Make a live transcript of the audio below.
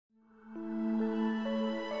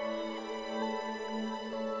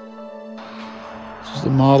This is the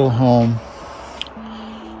model home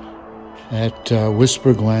at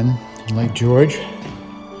Whisper Glen in Lake George.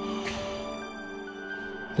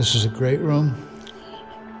 This is a great room.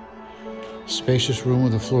 Spacious room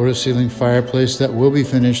with a floor-to-ceiling fireplace that will be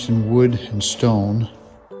finished in wood and stone.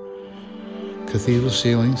 Cathedral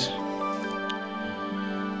ceilings.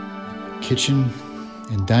 Kitchen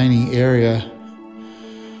and dining area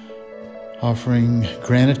offering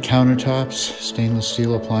granite countertops, stainless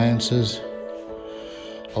steel appliances,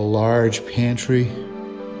 a large pantry,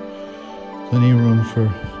 plenty of room for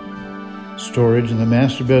storage, and the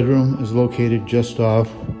master bedroom is located just off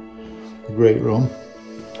the great room.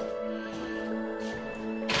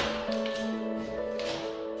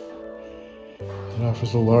 It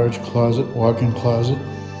offers a large closet, walk-in closet,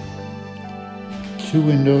 2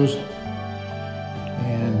 windows,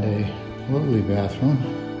 and a lovely bathroom,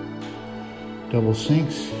 double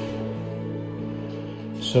sinks,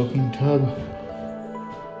 soaking tub,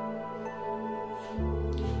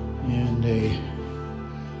 and a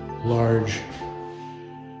large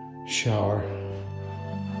shower.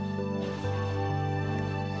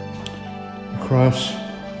 Across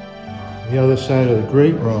the other side of the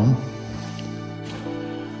great room,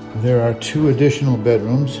 there are 2 additional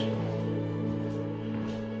bedrooms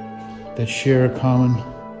that share a common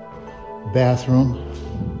bathroom.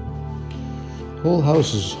 The whole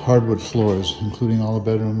house is hardwood floors, including all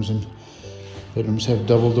the bedrooms, and bedrooms have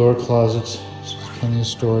double door closets, so there's plenty of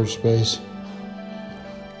storage space.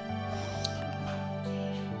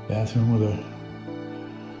 Bathroom with a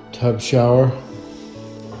tub shower,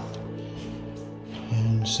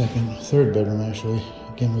 and third bedroom actually,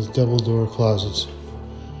 again with double door closets.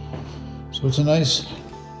 So it's a nice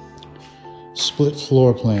split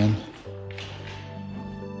floor plan.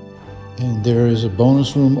 And there is a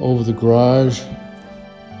bonus room over the garage.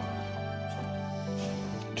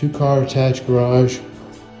 2-car attached garage.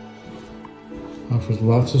 Offers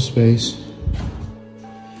lots of space.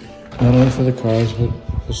 Not only for the cars, but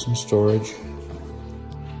for some storage.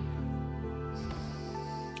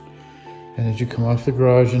 And as you come off the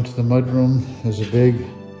garage into the mudroom, there's a big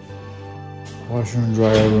washer and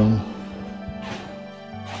dryer room.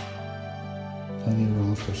 Plenty of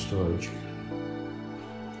room for storage.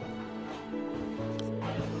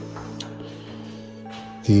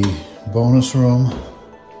 The bonus room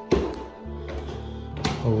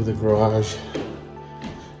over the garage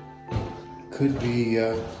could be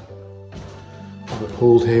a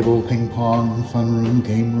pool table, ping pong, fun room,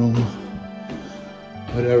 game room,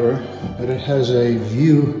 whatever. But it has a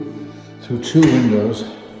view through 2 windows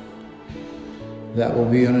that will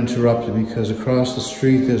be uninterrupted, because across the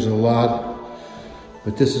street there's a lot,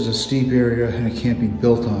 but this is a steep area and it can't be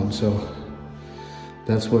built on, so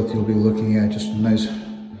that's what you'll be looking at, just a nice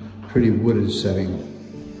pretty wooded setting.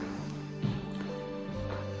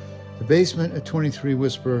 The basement at 23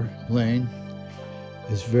 Whisper Lane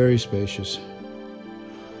is very spacious.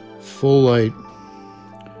 Full light,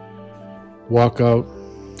 walkout,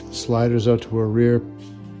 sliders out to a rear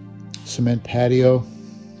cement patio.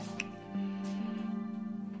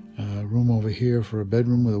 Room over here for a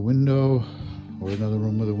bedroom with a window, or another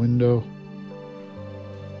room with a window.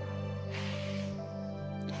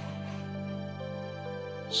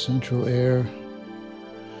 Central air,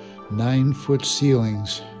 9-foot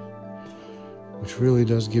ceilings, which really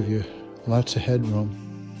does give you lots of headroom.